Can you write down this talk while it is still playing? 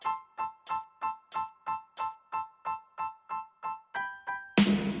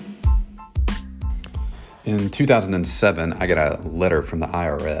In 2007, I got a letter from the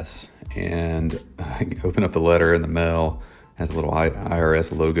IRS, and I open up the letter in the mail. It has a little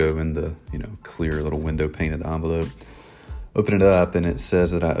IRS logo in the clear little window pane of the envelope. Open it up, and it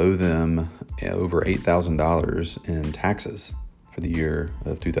says that I owe them over $8,000 in taxes for the year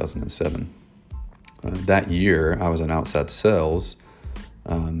of 2007. That year, I was in outside sales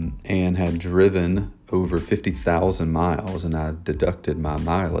and had driven over 50,000 miles, and I deducted my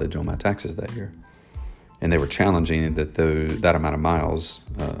mileage on my taxes that year. And they were challenging that amount of miles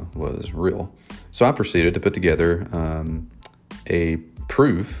was real. So I proceeded to put together a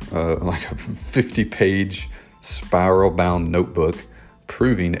proof, like a 50-page spiral-bound notebook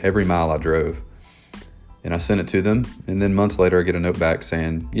proving every mile I drove. And I sent it to them, and then months later I get a note back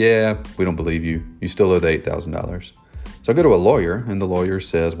saying, yeah, we don't believe you. You still owe the $8,000. So I go to a lawyer, and the lawyer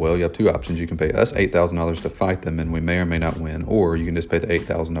says, well, you have two options. You can pay us $8,000 to fight them, and we may or may not win, or you can just pay the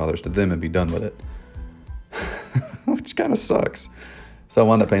 $8,000 to them and be done with it. Which kind of sucks. So I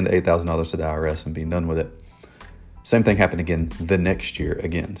wound up paying the $8,000 to the IRS and being done with it. Same thing happened again the next year.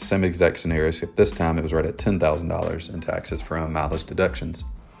 Again, same exact scenario, except this time it was right at $10,000 in taxes from mileage deductions.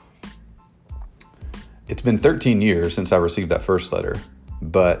 It's been 13 years since I received that first letter,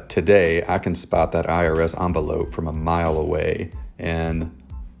 but today I can spot that IRS envelope from a mile away, and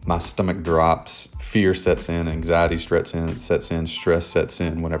my stomach drops, fear sets in, anxiety sets in, stress sets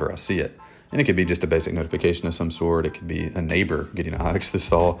in whenever I see it. And it could be just a basic notification of some sort. It could be a neighbor getting I actually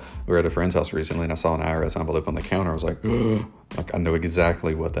saw, we were at a friend's house recently, and I saw an IRS envelope on the counter. I was like, ugh. Like I know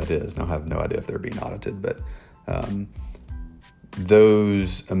exactly what that is. Now I have no idea if they're being audited, but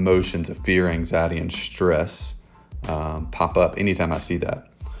those emotions of fear, anxiety, and stress pop up anytime I see that.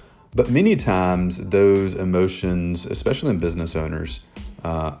 But many times those emotions, especially in business owners,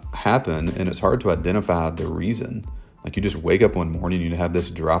 happen, and it's hard to identify the reason. Like you just wake up one morning, you have this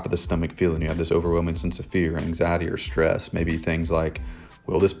drop of the stomach feeling, you have this overwhelming sense of fear, anxiety, or stress. Maybe things like,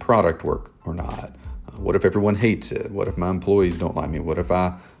 will this product work or not? What if everyone hates it? What if my employees don't like me? What if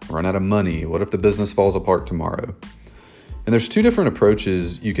I run out of money? What if the business falls apart tomorrow? And there's two different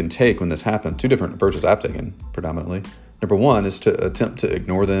approaches you can take when this happens, two different approaches I've taken predominantly. Number one is to attempt to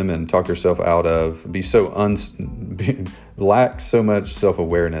ignore them and talk yourself out of, lack so much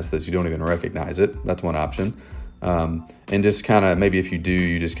self-awareness that you don't even recognize it. That's one option. And just kind of, maybe if you do,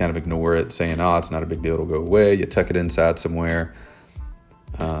 you just kind of ignore it, saying, oh, it's not a big deal, it'll go away. You tuck it inside somewhere.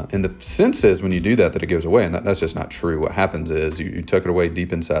 And the sense is when you do that it goes away, and that's just not true. What happens is you tuck it away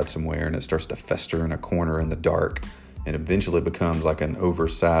deep inside somewhere, and it starts to fester in a corner in the dark, and eventually becomes like an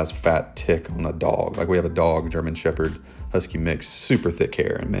oversized fat tick on a dog. Like we have a dog, German Shepherd, Husky mix, super thick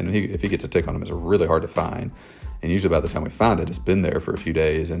hair. And man, if you get to tick on him, it's really hard to find. And usually by the time we find it, it's been there for a few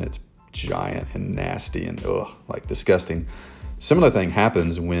days, and it's giant and nasty and like disgusting. Similar thing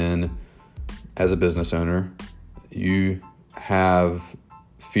happens when, as a business owner, you have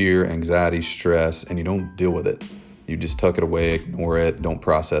fear, anxiety, stress, and you don't deal with it. You just tuck it away, ignore it, don't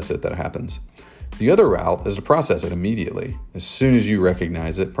process it. That happens. The other route is to process it immediately. As soon as you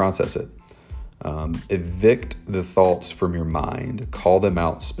recognize it, process it. Evict the thoughts from your mind. Call them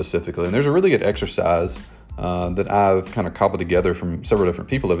out specifically. And there's a really good exercise that I've kind of cobbled together from several different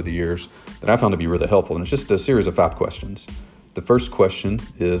people over the years that I found to be really helpful. And it's just a series of 5 questions. The first question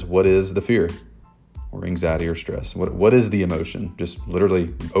is, what is the fear or anxiety or stress? What is the emotion? Just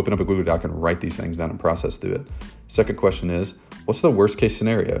literally open up a Google Doc and write these things down and process through it. Second question is, what's the worst case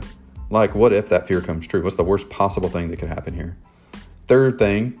scenario? Like, what if that fear comes true? What's the worst possible thing that could happen here? Third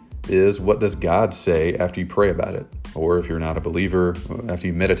thing is, what does God say after you pray about it? Or if you're not a believer, after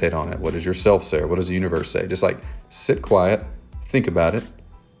you meditate on it, what does yourself say? Or what does the universe say? Just like sit quiet, think about it.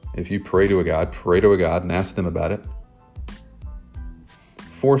 If you pray to a God and ask them about it.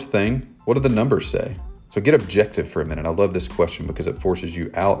 Fourth thing, what do the numbers say? So get objective for a minute. I love this question because it forces you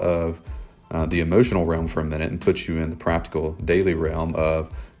out of the emotional realm for a minute and puts you in the practical daily realm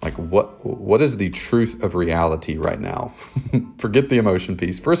of like, what is the truth of reality right now? Forget the emotion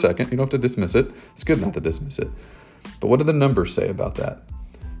piece for a second. You don't have to dismiss it. It's good not to dismiss it. But what do the numbers say about that?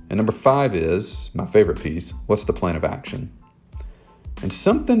 And number 5 is my favorite piece. What's the plan of action? And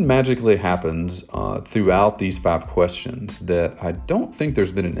something magically happens throughout these 5 questions that I don't think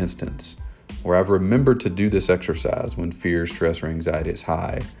there's been an instance where I've remembered to do this exercise when fear, stress, or anxiety is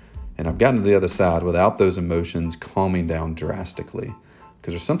high. And I've gotten to the other side without those emotions calming down drastically.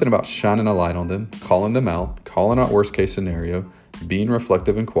 Because there's something about shining a light on them, calling them out, calling out worst case scenario, being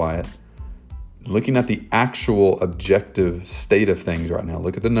reflective and quiet, looking at the actual objective state of things right now.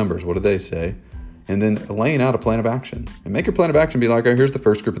 Look at the numbers. What do they say? And then laying out a plan of action. And make your plan of action be like, oh, here's the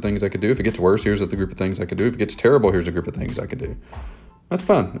first group of things I could do. If it gets worse, here's the group of things I could do. If it gets terrible, here's a group of things I could do. That's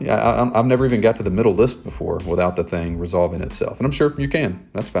fun. Yeah, I've never even got to the middle list before without the thing resolving itself. And I'm sure you can.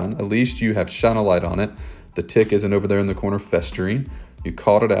 That's fine. At least you have shone a light on it. The tick isn't over there in the corner festering. You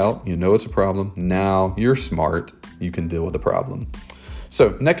called it out. You know it's a problem. Now you're smart. You can deal with the problem.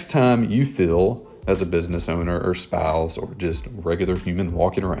 So next time you feel, as a business owner or spouse or just regular human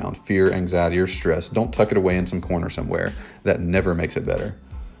walking around, fear, anxiety, or stress, don't tuck it away in some corner somewhere. That never makes it better.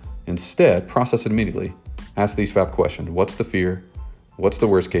 Instead, process it immediately. Ask these 5 questions. What's the fear? What's the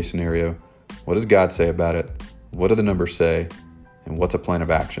worst case scenario? What does God say about it? What do the numbers say? And what's a plan of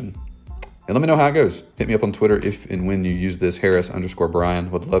action? And let me know how it goes. Hit me up on Twitter if and when you use this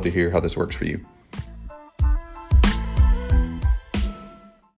Harris_Brian. Would love to hear how this works for you.